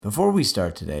Before we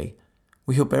start today,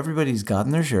 we hope everybody's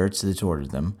gotten their shirts that's ordered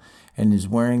them and is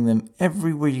wearing them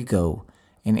everywhere you go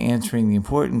and answering the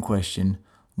important question,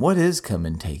 what is Come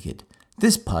and Take It?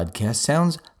 This podcast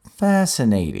sounds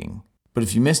fascinating. But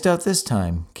if you missed out this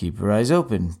time, keep your eyes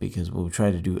open because we'll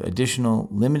try to do additional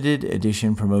limited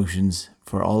edition promotions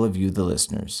for all of you, the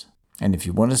listeners. And if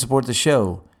you want to support the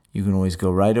show, you can always go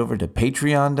right over to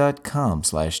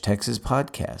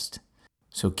patreon.com/TexasPodcast.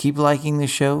 So keep liking the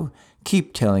show,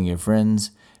 keep telling your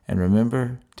friends, and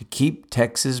remember to keep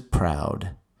Texas proud.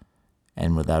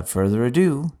 And without further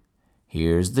ado,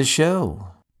 here's the show.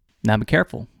 Now be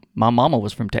careful. My mama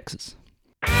was from Texas.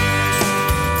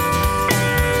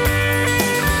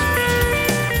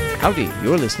 Howdy,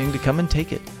 you're listening to Come and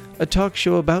Take It, a talk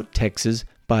show about Texas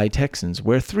by Texans,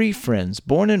 where three friends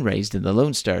born and raised in the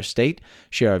Lone Star State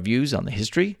share our views on the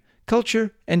history,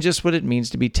 culture, and just what it means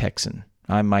to be Texan.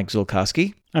 I'm Mike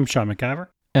Zulkowski. I'm Sean McIver.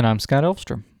 And I'm Scott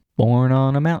Elfstrom. Born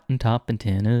on a mountaintop in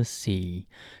Tennessee,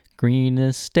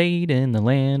 greenest state in the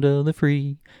land of the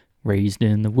free. Raised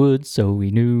in the woods so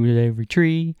he knew every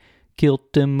tree. Killed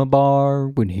him a bar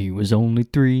when he was only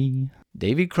 3.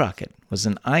 Davy Crockett was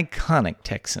an iconic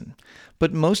Texan,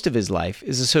 but most of his life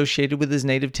is associated with his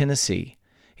native Tennessee.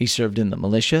 He served in the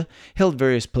militia, held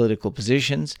various political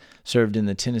positions, served in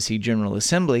the Tennessee General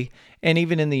Assembly, and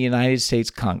even in the United States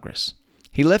Congress.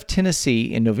 He left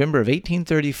Tennessee in November of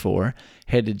 1834,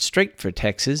 headed straight for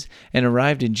Texas, and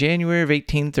arrived in January of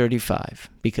 1835,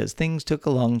 because things took a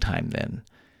long time then.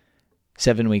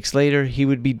 7 weeks later, he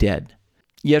would be dead.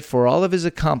 Yet for all of his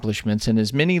accomplishments and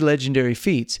his many legendary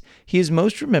feats, he is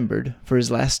most remembered for his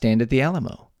last stand at the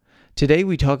Alamo. Today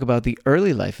we talk about the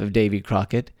early life of Davy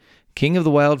Crockett, King of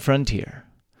the Wild Frontier.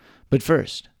 But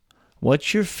first,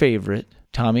 what's your favorite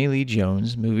Tommy Lee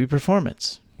Jones movie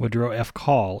performance? Woodrow F.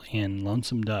 Call in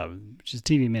Lonesome Dove, which is a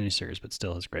TV miniseries, but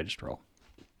still his greatest role.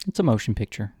 It's a motion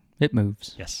picture. It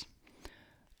moves. Yes.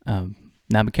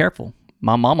 Now be careful.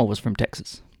 My mama was from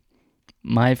Texas.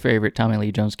 My favorite Tommy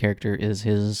Lee Jones character is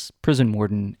his prison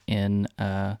warden in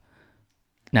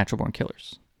Natural Born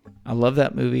Killers. I love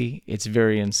that movie. It's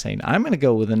very insane. I'm going to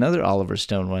go with another Oliver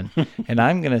Stone one, and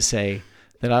I'm going to say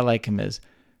that I like him as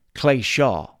Clay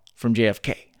Shaw from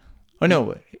JFK. Oh,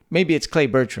 no, maybe it's Clay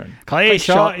Bertram. Clay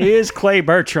Shaw is Clay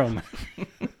Bertram.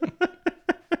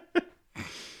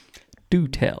 Do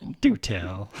tell. Do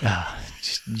tell.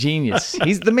 Just genius.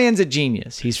 The man's a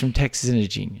genius. He's from Texas and a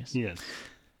genius. Yes.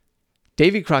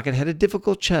 Davy Crockett had a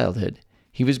difficult childhood.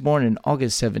 He was born on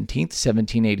August 17th,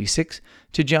 1786,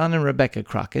 to John and Rebecca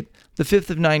Crockett, the fifth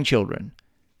of 9 children.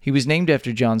 He was named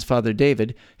after John's father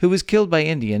David, who was killed by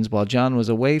Indians while John was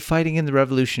away fighting in the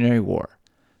Revolutionary War.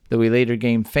 Though he later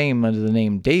gained fame under the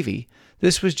name Davy,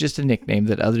 this was just a nickname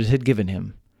that others had given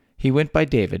him. He went by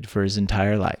David for his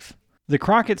entire life. The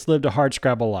Crocketts lived a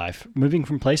hardscrabble life, moving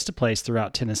from place to place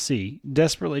throughout Tennessee,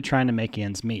 desperately trying to make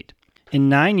ends meet. In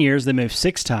 9 years, they moved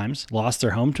 6 times, lost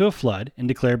their home to a flood, and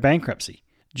declared bankruptcy.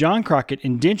 John Crockett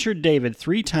indentured David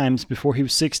 3 times before he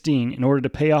was 16 in order to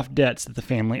pay off debts that the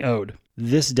family owed.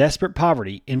 This desperate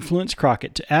poverty influenced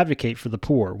Crockett to advocate for the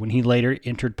poor when he later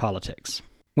entered politics.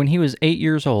 When he was 8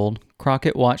 years old,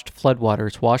 Crockett watched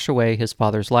floodwaters wash away his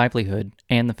father's livelihood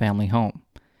and the family home.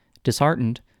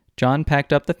 Disheartened, John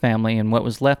packed up the family and what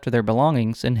was left of their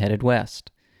belongings and headed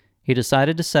west. He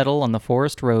decided to settle on the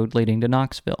forest road leading to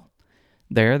Knoxville.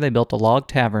 There they built a log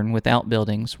tavern with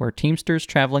outbuildings where teamsters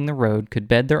traveling the road could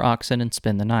bed their oxen and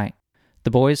spend the night.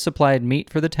 The boys supplied meat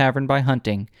for the tavern by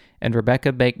hunting, and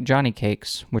Rebecca baked Johnny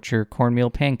cakes, which are cornmeal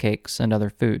pancakes and other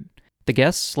food. The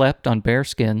guests slept on bear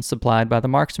skins supplied by the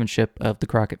marksmanship of the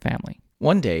Crockett family.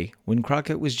 One day, when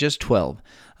Crockett was just 12,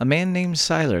 a man named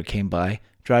Siler came by,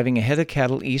 driving a head of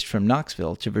cattle east from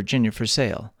Knoxville to Virginia for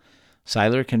sale.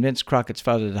 Siler convinced Crockett's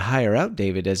father to hire out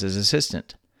David as his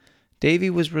assistant.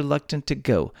 Davy was reluctant to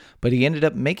go, but he ended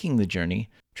up making the journey,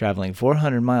 traveling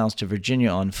 400 miles to Virginia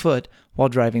on foot while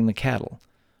driving the cattle.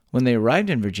 When they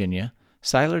arrived in Virginia,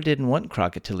 Siler didn't want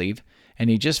Crockett to leave, and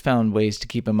he just found ways to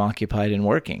keep him occupied and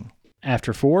working.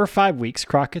 After 4 or 5 weeks,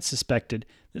 Crockett suspected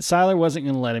that Siler wasn't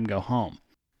going to let him go home.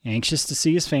 Anxious to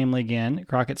see his family again,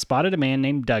 Crockett spotted a man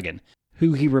named Duggan,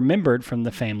 who he remembered from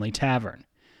the family tavern.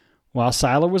 While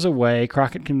Siler was away,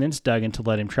 Crockett convinced Duggan to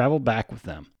let him travel back with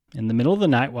them. In the middle of the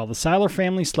night, while the Siler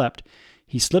family slept,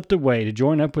 he slipped away to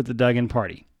join up with the Duggan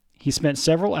party. He spent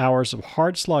several hours of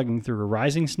hard slogging through a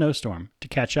rising snowstorm to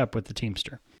catch up with the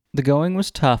teamster. The going was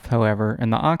tough, however,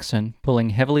 and the oxen, pulling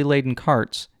heavily laden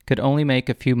carts, could only make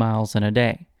a few miles in a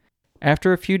day.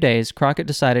 After a few days, Crockett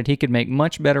decided he could make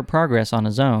much better progress on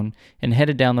his own and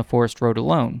headed down the forest road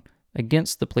alone,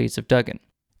 against the pleas of Duggan.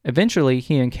 Eventually,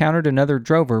 he encountered another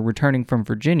drover returning from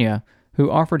Virginia who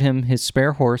offered him his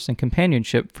spare horse and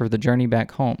companionship for the journey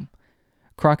back home.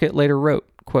 Crockett later wrote,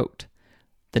 quote,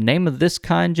 "The name of this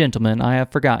kind gentleman I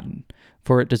have forgotten,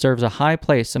 for it deserves a high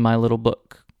place in my little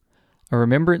book. A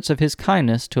remembrance of his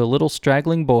kindness to a little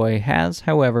straggling boy has,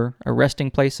 however, a resting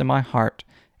place in my heart,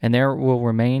 and there it will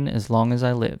remain as long as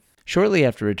I live." Shortly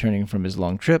after returning from his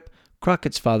long trip,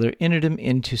 Crockett's father entered him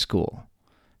into school.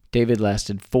 David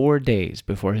lasted 4 days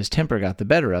before his temper got the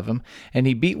better of him, and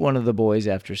he beat one of the boys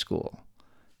after school.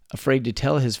 Afraid to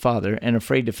tell his father and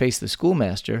afraid to face the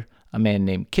schoolmaster, a man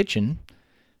named Kitchen,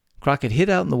 Crockett hid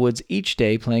out in the woods each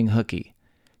day playing hooky.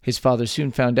 His father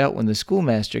soon found out when the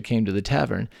schoolmaster came to the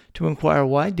tavern to inquire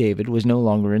why David was no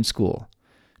longer in school.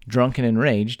 Drunk and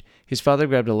enraged, his father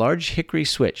grabbed a large hickory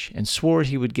switch and swore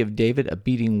he would give David a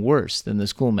beating worse than the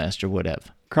schoolmaster would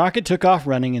have. Crockett took off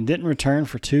running and didn't return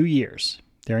for 2 years.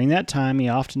 During that time, he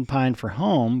often pined for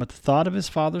home, but the thought of his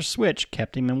father's switch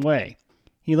kept him away.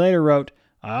 He later wrote,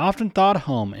 "I often thought of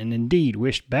home, and indeed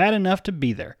wished bad enough to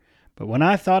be there. But when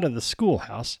I thought of the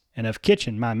schoolhouse, and of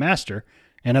Kitchen, my master,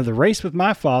 and of the race with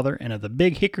my father, and of the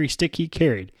big hickory stick he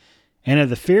carried, and of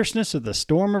the fierceness of the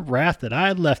storm of wrath that I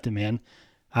had left him in,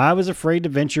 I was afraid to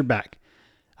venture back.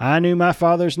 I knew my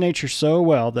father's nature so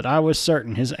well that I was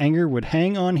certain his anger would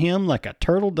hang on him like a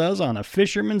turtle does on a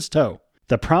fisherman's toe.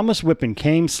 The promised whipping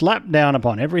came slap down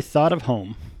upon every thought of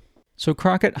home." So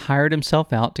Crockett hired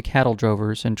himself out to cattle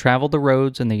drovers and traveled the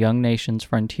roads in the young nation's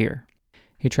frontier.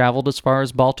 He traveled as far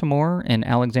as Baltimore and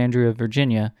Alexandria,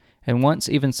 Virginia, and once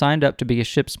even signed up to be a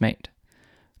ship's mate.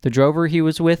 The drover he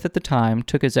was with at the time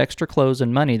took his extra clothes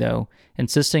and money, though,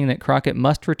 insisting that Crockett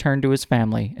must return to his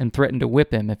family and threatened to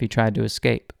whip him if he tried to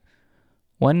escape.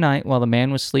 One night, while the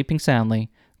man was sleeping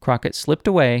soundly, Crockett slipped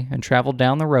away and traveled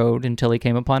down the road until he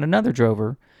came upon another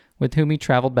drover, with whom he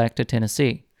traveled back to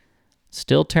Tennessee.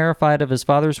 Still terrified of his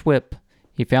father's whip,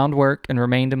 he found work and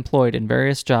remained employed in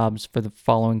various jobs for the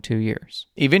following 2 years.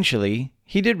 Eventually,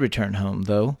 he did return home,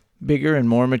 though, bigger and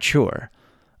more mature.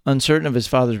 Uncertain of his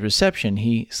father's reception,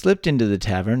 he slipped into the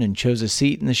tavern and chose a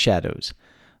seat in the shadows.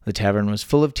 The tavern was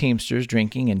full of teamsters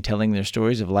drinking and telling their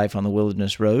stories of life on the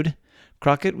Wilderness Road.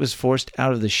 Crockett was forced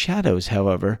out of the shadows,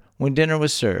 however, when dinner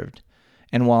was served,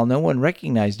 and while no one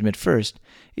recognized him at first,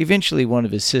 eventually one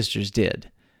of his sisters did.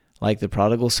 Like the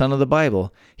prodigal son of the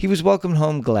Bible, he was welcomed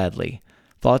home gladly.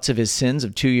 Thoughts of his sins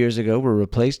of 2 years ago were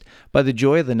replaced by the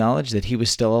joy of the knowledge that he was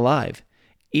still alive.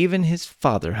 Even his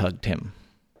father hugged him.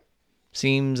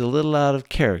 Seems a little out of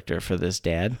character for this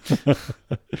dad.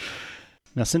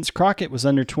 Now, since Crockett was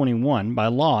under 21, by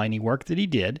law any work that he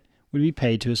did would be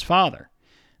paid to his father.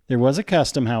 There was a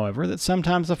custom, however, that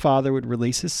sometimes the father would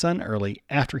release his son early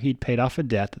after he'd paid off a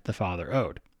debt that the father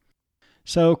owed.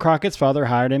 So Crockett's father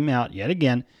hired him out yet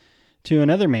again to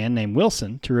another man named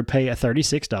Wilson to repay a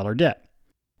 $36 debt.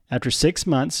 After 6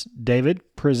 months, David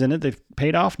presented the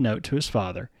paid-off note to his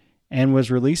father and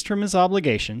was released from his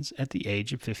obligations at the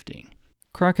age of 15.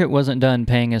 Crockett wasn't done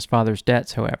paying his father's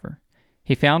debts, however.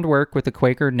 He found work with a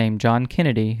Quaker named John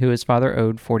Kennedy, who his father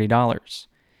owed $40.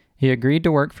 He agreed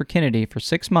to work for Kennedy for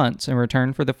 6 months in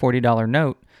return for the $40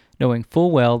 note, knowing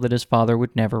full well that his father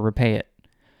would never repay it.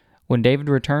 When David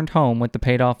returned home with the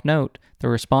paid-off note, the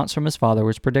response from his father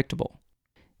was predictable.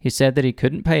 He said that he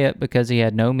couldn't pay it because he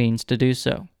had no means to do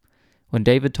so. When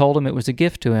David told him it was a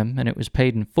gift to him and it was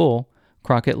paid in full,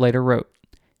 Crockett later wrote,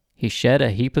 "He shed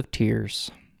a heap of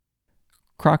tears."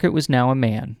 Crockett was now a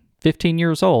man, 15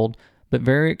 years old, but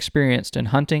very experienced in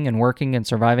hunting and working and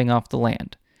surviving off the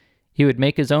land. He would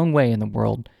make his own way in the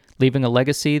world, leaving a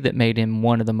legacy that made him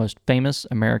one of the most famous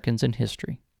Americans in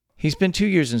history. He spent 2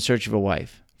 years in search of a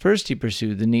wife. First, he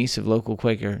pursued the niece of local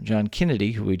Quaker John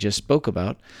Kennedy, who we just spoke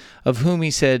about, of whom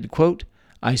he said, quote,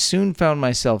 "I soon found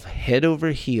myself head over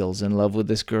heels in love with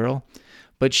this girl,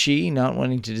 but she, not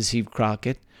wanting to deceive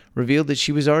Crockett, revealed that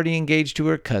she was already engaged to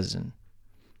her cousin.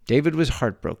 David was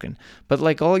heartbroken, but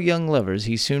like all young lovers,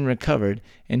 he soon recovered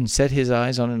and set his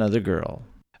eyes on another girl."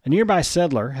 A nearby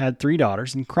settler had 3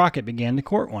 daughters, and Crockett began to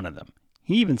court one of them.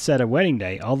 He even set a wedding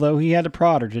day, although he had to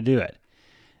prod her to do it.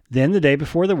 Then, the day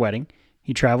before the wedding,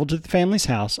 he traveled to the family's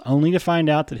house, only to find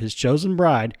out that his chosen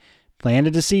bride planned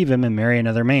to deceive him and marry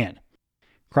another man.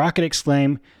 Crockett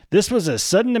exclaimed, "This was as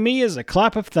sudden to me as a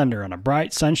clap of thunder on a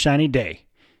bright, sunshiny day.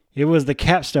 It was the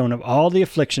capstone of all the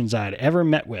afflictions I had ever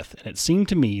met with, and it seemed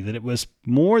to me that it was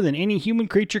more than any human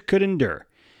creature could endure.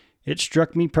 It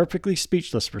struck me perfectly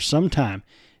speechless for some time,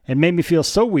 and made me feel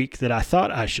so weak that I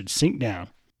thought I should sink down."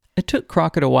 It took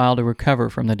Crockett a while to recover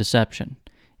from the deception.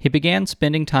 He began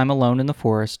spending time alone in the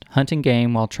forest, hunting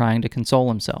game while trying to console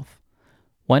himself.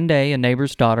 One day, a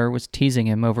neighbor's daughter was teasing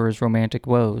him over his romantic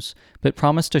woes, but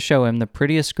promised to show him the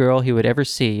prettiest girl he would ever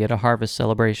see at a harvest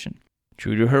celebration.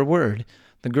 True to her word,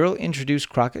 the girl introduced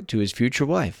Crockett to his future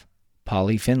wife,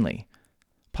 Polly Finley.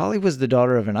 Polly was the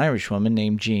daughter of an Irishwoman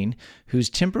named Jean, whose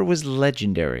temper was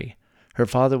legendary. Her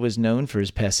father was known for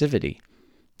his passivity.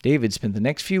 David spent the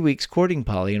next few weeks courting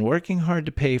Polly and working hard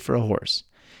to pay for a horse.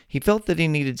 He felt that he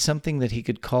needed something that he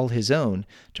could call his own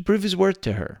to prove his worth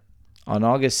to her. On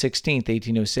August 16,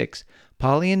 1806,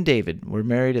 Polly and David were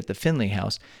married at the Finley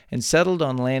house and settled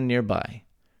on land nearby.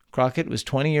 Crockett was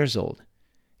 20 years old.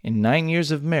 In 9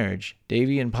 years of marriage,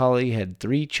 Davy and Polly had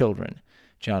 3 children: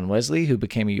 John Wesley, who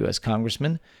became a U.S.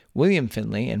 congressman, William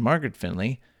Finley, and Margaret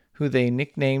Finley, who they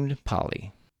nicknamed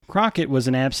Polly. Crockett was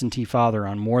an absentee father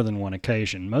on more than one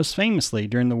occasion, most famously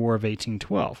during the War of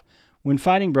 1812, when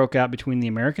fighting broke out between the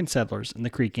American settlers and the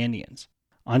Creek Indians.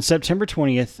 On September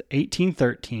 20th,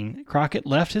 1813, Crockett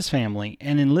left his family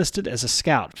and enlisted as a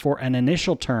scout for an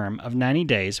initial term of 90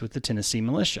 days with the Tennessee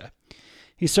militia.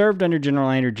 He served under General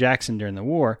Andrew Jackson during the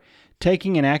war,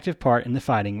 taking an active part in the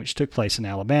fighting which took place in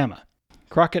Alabama.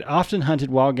 Crockett often hunted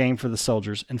wild game for the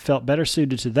soldiers and felt better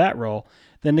suited to that role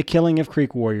than the killing of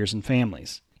Creek warriors and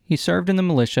families. He served in the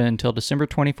militia until December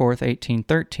 24,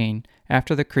 1813,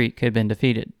 after the Creek had been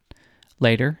defeated.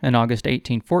 Later, in August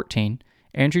 1814,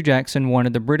 Andrew Jackson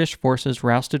wanted the British forces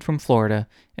rousted from Florida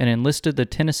and enlisted the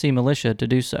Tennessee militia to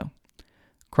do so.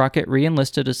 Crockett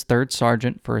re-enlisted as 3rd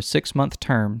Sergeant for a 6-month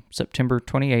term, September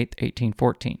 28,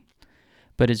 1814.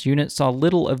 But his unit saw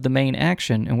little of the main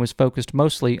action and was focused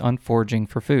mostly on foraging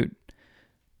for food.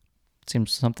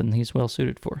 Seems something he's well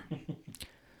suited for.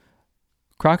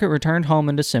 Crockett returned home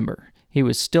in December. He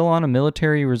was still on a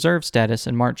military reserve status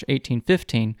in March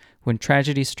 1815 when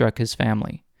tragedy struck his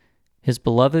family. His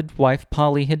beloved wife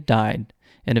Polly had died,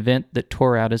 an event that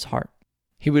tore out his heart.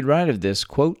 He would write of this,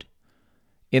 quote,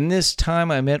 "In this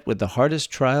time I met with the hardest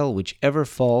trial which ever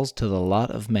falls to the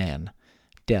lot of man,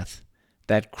 death,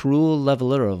 that cruel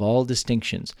leveler of all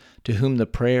distinctions, to whom the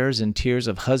prayers and tears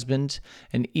of husbands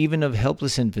and even of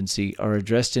helpless infancy are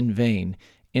addressed in vain,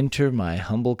 enter my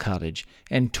humble cottage,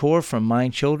 and tore from my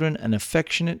children an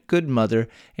affectionate good mother,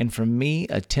 and from me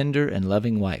a tender and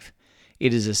loving wife.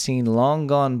 It is a scene long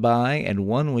gone by, and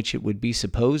one which it would be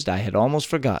supposed I had almost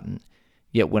forgotten.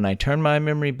 Yet when I turn my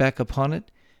memory back upon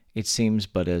it, it seems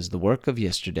but as the work of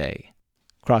yesterday."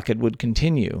 Crockett would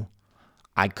continue,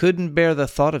 "I couldn't bear the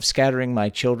thought of scattering my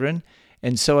children,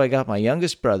 and so I got my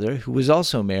youngest brother, who was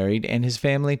also married, and his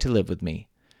family to live with me.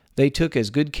 They took as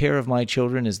good care of my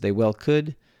children as they well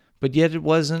could, but yet it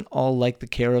wasn't all like the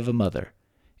care of a mother.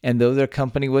 And though their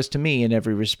company was to me in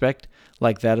every respect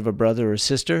like that of a brother or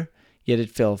sister, yet it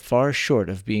fell far short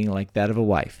of being like that of a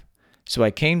wife. So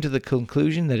I came to the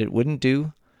conclusion that it wouldn't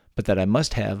do, but that I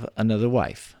must have another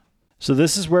wife." So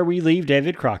this is where we leave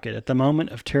David Crockett at the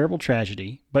moment of terrible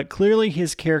tragedy, but clearly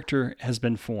his character has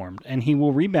been formed, and he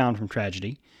will rebound from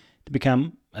tragedy to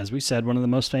become, as we said, one of the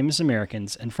most famous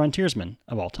Americans and frontiersmen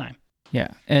of all time. Yeah,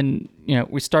 and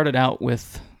we started out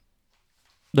with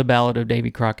the Ballad of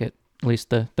Davy Crockett, at least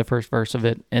the first verse of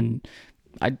it, and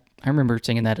I remember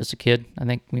singing that as a kid. I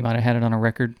think we might have had it on a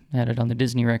record, had it on the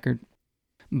Disney record.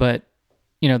 But,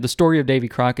 the story of Davy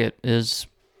Crockett is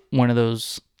one of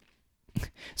those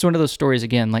stories,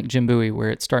 again, like Jim Bowie,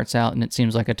 where it starts out and it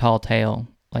seems like a tall tale,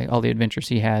 like all the adventures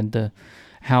he had,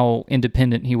 how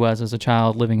independent he was as a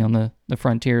child living on the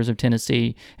frontiers of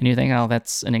Tennessee, and you think, oh,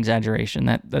 that's an exaggeration.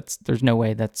 There's no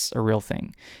way that's a real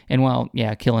thing. And while,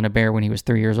 yeah, killing a bear when he was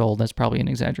 3 years old, that's probably an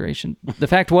exaggeration. The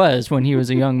fact was, when he was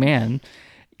a young man,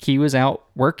 he was out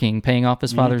working, paying off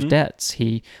his father's debts.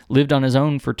 He lived on his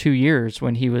own for 2 years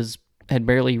when he had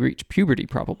barely reached puberty,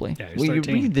 probably. Yeah, Well, you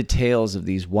read the tales of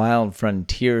these wild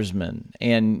frontiersmen,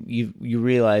 and you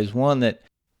realize, one, that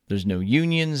there's no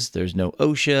unions, there's no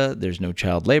OSHA, there's no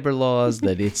child labor laws,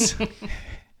 that it's...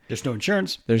 There's no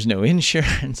insurance. There's no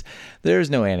insurance. There's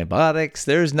no antibiotics.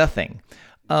 There's nothing.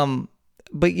 But,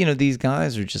 these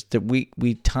guys are just... that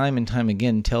we time and time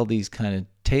again tell these kind of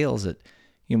tales that,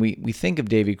 we think of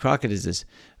Davy Crockett as this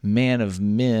man of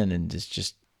men and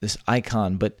just this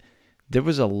icon, but there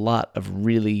was a lot of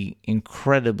really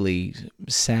incredibly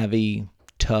savvy,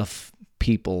 tough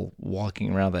people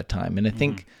walking around that time. And I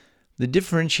think the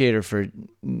differentiator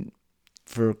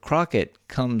for Crockett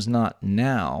comes not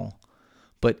now,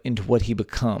 but into what he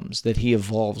becomes, that he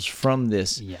evolves from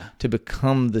this to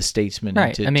become the statesman.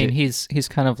 Right. He's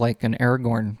kind of like an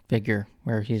Aragorn figure,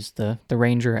 where he's the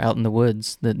ranger out in the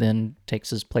woods that then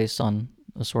takes his place on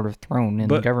a sort of throne in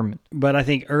the government. But I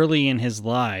think early in his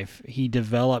life, he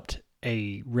developed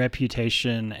a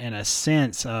reputation and a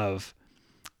sense of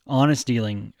honest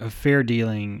dealing, of fair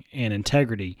dealing, and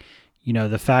integrity.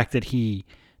 The fact that he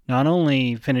not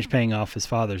only finished paying off his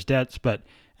father's debts, but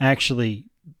actually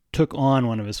took on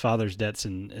one of his father's debts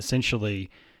and essentially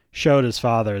showed his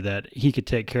father that he could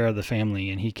take care of the family,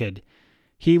 and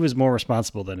he was more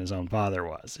responsible than his own father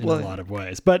was in a lot of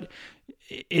ways. But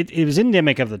it was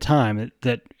endemic of the time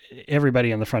that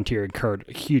everybody on the frontier incurred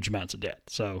huge amounts of debt.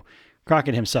 So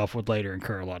Crockett himself would later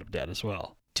incur a lot of debt as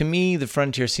well. To me, the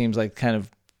frontier seems like kind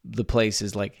of the place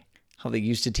is like how they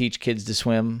used to teach kids to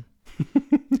swim.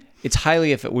 It's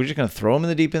highly we're just going to throw them in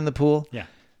the deep end of the pool. Yeah.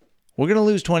 We're going to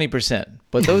lose 20%,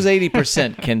 but those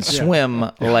 80% can swim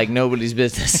like nobody's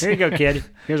business. Here you go, kid.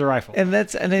 Here's a rifle. And I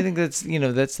think that's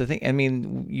the thing. I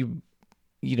mean,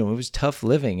 it was tough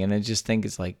living, and I just think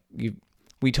it's like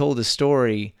we told a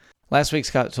story last week.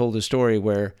 Scott told a story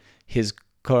where his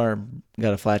car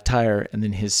got a flat tire, and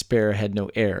then his spare had no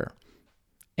air,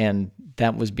 and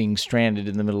that was being stranded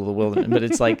in the middle of the wilderness. But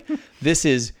it's like, this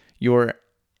is your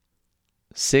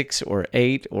 6 or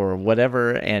 8 or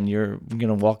whatever, and you're going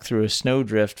to walk through a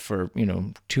snowdrift for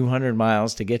 200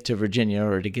 miles to get to Virginia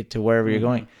or to get to wherever you're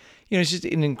going. It's just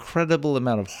an incredible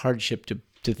amount of hardship to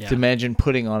imagine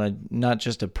putting on not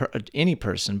just any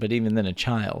person, but even then a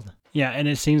child. Yeah, and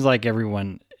it seems like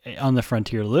everyone on the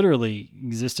frontier literally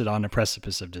existed on the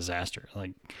precipice of disaster.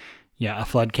 Like, a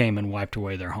flood came and wiped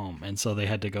away their home, and so they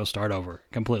had to go start over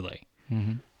completely.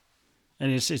 Mm-hmm.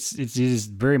 And it is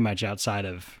very much outside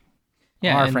of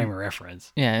our frame of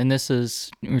reference. Yeah, and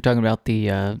we're talking about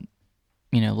the,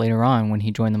 later on when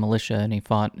he joined the militia and he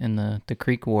fought in the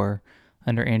Creek War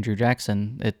under Andrew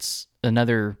Jackson. It's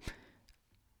another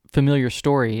familiar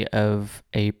story of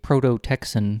a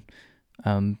proto-Texan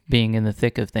being in the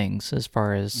thick of things as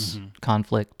far as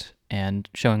conflict and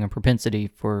showing a propensity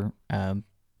for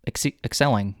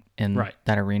excelling in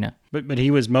that arena. But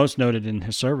he was most noted in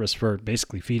his service for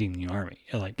basically feeding the army.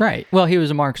 Right. Well, he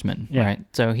was a marksman, right?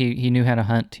 So he knew how to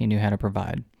hunt. He knew how to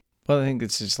provide. Well, I think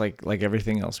it's just like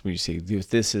everything else we see.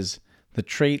 This is the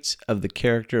traits of the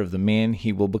character of the man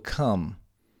he will become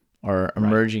are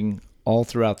emerging all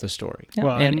throughout the story. Yeah.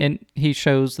 Well, and he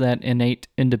shows that innate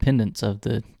independence of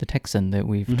the Texan that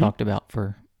we've talked about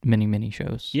for many, many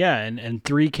shows. Yeah, and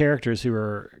 3 characters who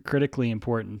are critically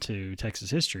important to Texas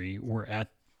history were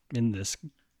in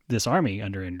this army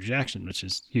under Andrew Jackson, which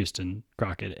is Houston,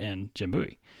 Crockett, and Jim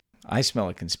Bowie. I smell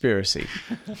a conspiracy.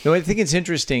 No, I think it's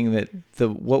interesting that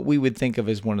what we would think of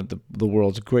as one of the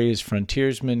world's greatest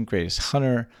frontiersmen, greatest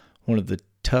hunter, one of the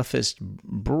toughest,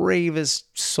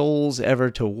 bravest souls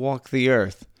ever to walk the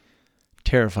earth,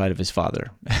 terrified of his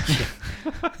father.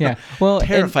 Yeah, well,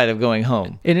 terrified of going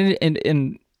home. And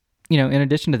in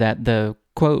addition to that, the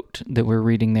quote that we're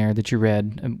reading there that you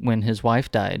read when his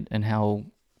wife died, and how,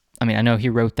 I know he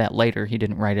wrote that later. He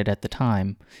didn't write it at the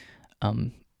time,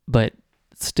 but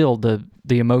still the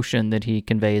emotion that he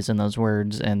conveys in those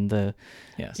words, and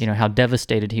how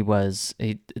devastated he was.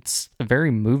 It's a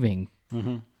very moving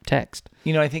text.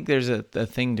 I think there's a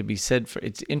thing to be said for,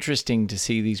 it's interesting to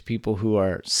see these people who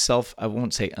are I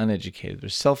won't say uneducated, they're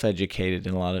self-educated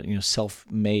and a lot of,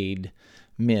 self-made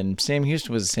men. Sam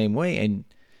Houston was the same way, and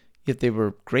yet they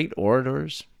were great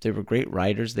orators. They were great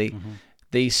writers.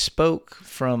 They spoke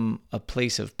from a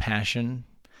place of passion,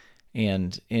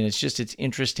 and it's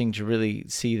interesting to really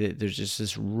see that there's just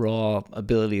this raw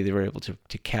ability they were able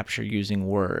to capture using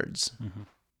words.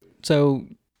 So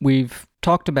we've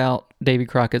talked about Davy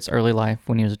Crockett's early life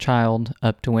when he was a child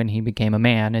up to when he became a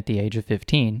man at the age of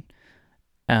 15.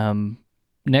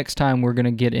 Next time we're going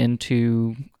to get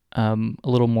into a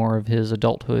little more of his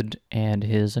adulthood and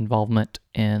his involvement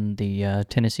in the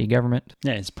Tennessee government.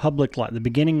 Yeah, his public life, the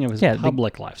beginning of his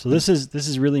public life. So this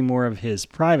is really more of his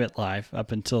private life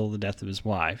up until the death of his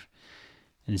wife.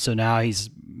 And so now he's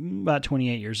about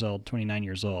 29 years old.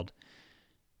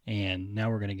 And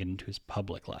now we're going to get into his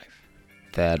public life.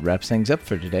 That wraps things up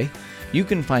for today. You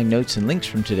can find notes and links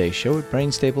from today's show at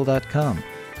brainstable.com.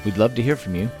 We'd love to hear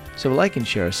from you, so like and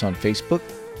share us on Facebook,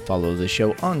 follow the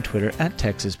show on Twitter at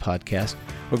Texas Podcast,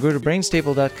 or go to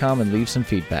brainstable.com and leave some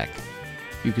feedback.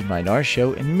 You can find our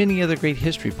show and many other great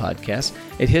history podcasts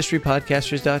at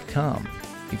historypodcasters.com.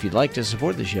 If you'd like to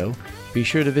support the show, be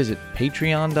sure to visit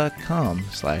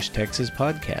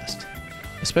patreon.com/TexasPodcast.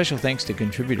 A special thanks to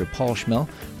contributor Paul Schmel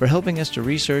for helping us to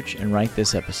research and write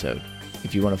this episode.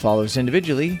 If you want to follow us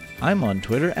individually, I'm on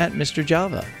Twitter at Mr.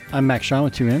 Java. I'm Max Shaw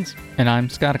with 2 N's. And I'm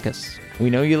Scotticus. We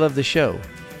know you love the show,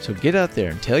 so get out there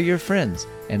and tell your friends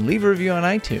and leave a review on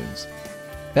iTunes.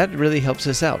 That really helps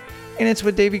us out, and it's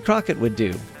what Davy Crockett would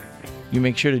do. You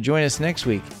make sure to join us next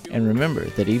week, and remember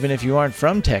that even if you aren't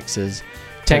from Texas,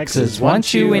 Texas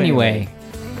wants you anyway.